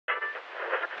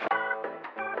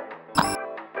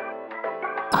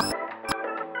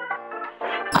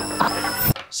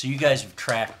So you guys have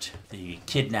tracked the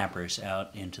kidnappers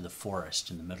out into the forest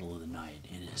in the middle of the night.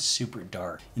 It is super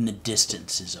dark. In the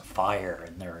distance is a fire,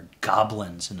 and there are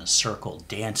goblins in a circle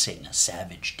dancing a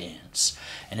savage dance.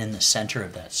 And in the center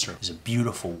of that circle is a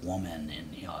beautiful woman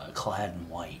clad in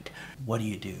white. What do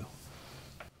you do?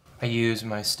 I use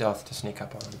my stealth to sneak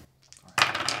up on him.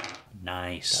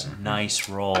 Nice, nice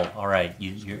roll. All right,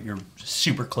 you're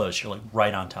super close. You're like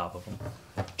right on top of him.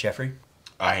 Jeffrey?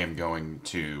 I am going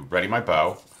to ready my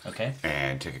bow. Okay.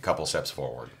 And take a couple steps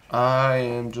forward. I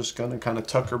am just gonna kind of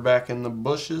tuck her back in the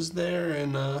bushes there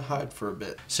and hide for a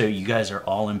bit. So you guys are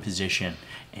all in position,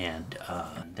 and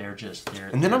they're just there.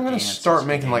 And then I'm gonna start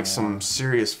making like some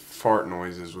serious fart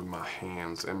noises with my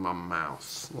hands and my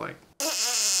mouth, like.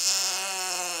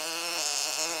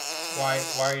 Why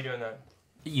are you doing that?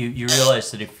 You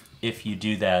realize that if you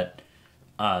do that,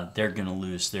 they're gonna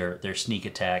lose their sneak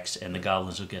attacks, and the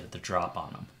goblins will get the drop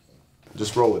on them.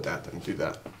 Just roll with that, then. Do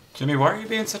that. Jimmy, why are you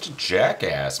being such a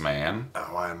jackass, man?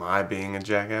 Why am I being a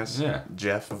jackass? Yeah.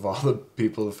 Jeff, of all the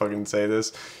people to fucking say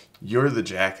this, you're the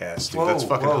jackass, dude. That's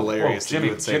fucking hilarious. Jimmy, that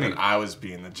you would say that I was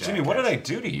being the jackass. Jimmy, what did I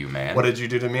do to you, man? What did you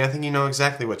do to me? I think you know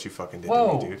exactly what you fucking did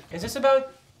to me, dude. Is this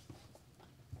about...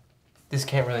 This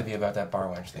can't really be about that bar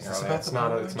wench thing. It's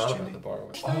not about the bar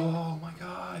wench. Oh my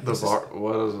god. The bar...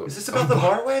 What is it? Is this about the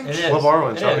bar wench? It is. What bar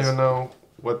wench? It I don't is. even know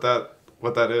what that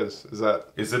is.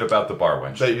 Is it about the bar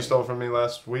wench? That you stole from me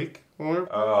last week?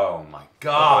 Oh my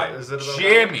god. Is it about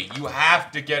Jimmy, you have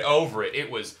to get over it.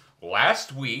 It was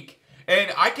last week,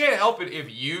 and I can't help it if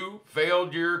you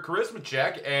failed your charisma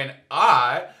check and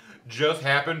I just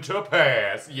happened to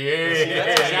pass. Yeah. See,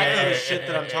 that's exactly the shit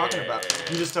that I'm talking about.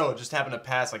 You just happened to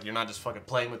pass, like you're not just fucking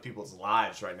playing with people's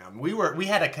lives right now. We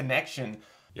had a connection.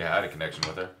 Yeah, I had a connection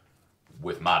with her.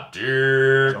 With my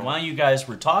dude. So while you guys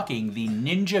were talking, the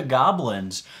ninja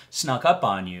goblins snuck up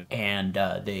on you, and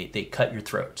they cut your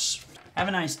throats. Have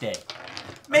a nice day.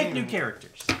 Make new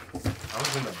characters. I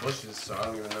was in the bushes, so I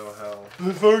don't even know how. I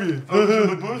farted. I was in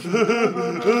the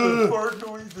bushes. Fart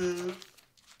noises.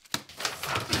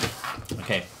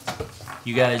 Okay.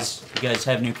 You guys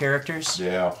have new characters?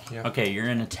 Yeah. Okay, you're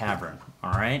in a tavern.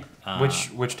 All right.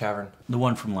 Which tavern? The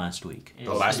one from last week.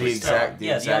 The last The week's exact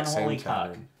the same unholy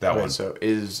tavern. cock. That Wait, one. so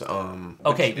is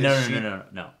Okay, is she-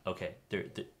 no. Okay,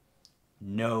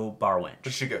 no bar Did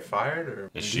wench. she get fired or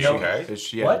Is she okay? Is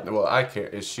she? What? Well, I care.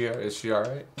 Is she all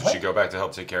right? Did she go back to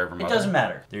help take care of her It mother? doesn't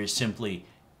matter. There is simply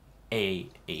a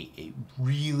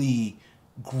really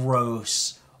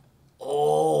gross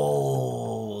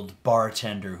old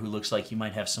bartender who looks like he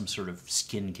might have some sort of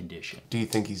skin condition. Do you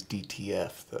think he's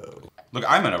DTF though? Look,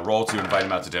 I'm gonna roll to invite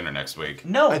him out to dinner next week.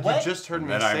 No, You what? just heard me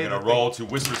Then say I'm gonna that roll to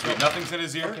whisper sweet nothings in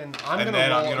his ear. Fucking- and I'm then gonna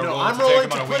I'm roll- gonna no, roll I'm to take rolling him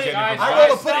to on a put it- weekend. guys, in I Vermont.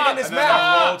 roll to put it in his And then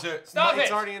I'll roll to... Stop It's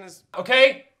it! already in his.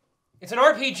 Okay? It's an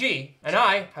RPG, and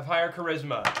I have higher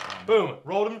charisma. Boom.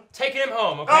 Rolled him, taking him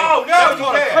home, okay? Oh, no, That's you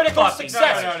called a can't. critical Fuck,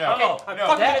 success. no, no. Okay, I'm No,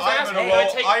 fucking his I'm ass, gonna and I'm gonna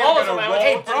roll- take I am all his gonna allowance.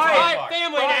 roll It's for my Brian.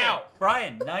 family now.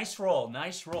 Brian, nice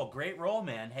roll, great roll,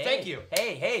 man. Hey, Thank you.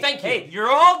 Hey, Thank hey, you.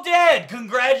 you're all dead.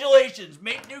 Congratulations,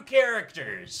 make new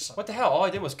characters. What the hell? All I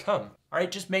did was come. All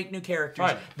right, just make new characters.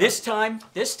 Fine. This time,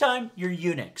 you're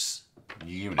eunuchs.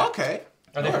 Unit. Okay.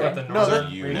 Are they All from right. the No, northern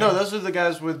unit. no, those are the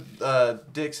guys with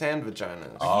dicks and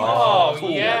vaginas. Oh, cool.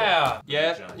 yeah.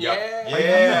 Yeah.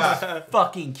 Yeah.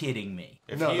 Fucking kidding me.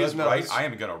 If No, he is no, right, it's- I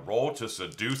am gonna roll to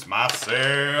seduce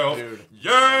myself. Dude.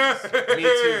 Yeah. Me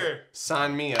too.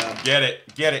 Sign me up. Get it.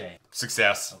 Okay.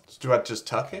 Success. Do I just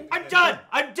tuck it? I'm done.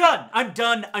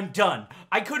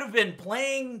 I could have been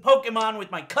playing Pokemon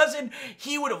with my cousin.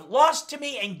 He would have lost to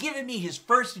me and given me his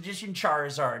first edition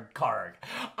Charizard card.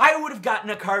 I would have gotten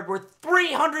a card worth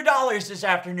 $300 this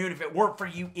afternoon if it weren't for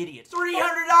you idiots.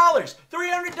 $300.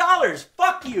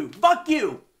 Fuck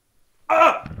you.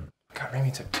 Ugh. God,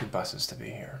 Remi took 2 buses to be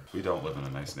here. We don't live in a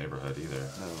nice neighborhood either.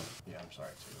 No. Yeah, I'm sorry,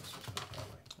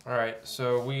 too. Alright,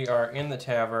 so we are in the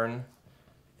tavern,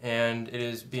 and it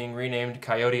is being renamed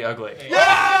Coyote Ugly.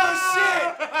 Oh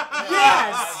shit!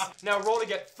 Yes! Now roll to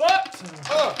get fucked!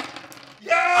 Oh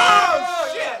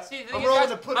shit! See, the thing I'm is, rolling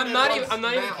guys, to put it I'm in not one's even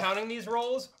mouth. counting these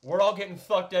rolls. We're all getting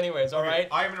fucked anyways, alright?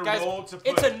 I'm gonna Guys, roll to put...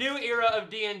 it's a new era of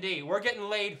D&D. We're getting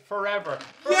laid forever.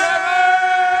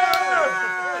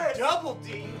 Yeah! Double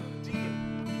D.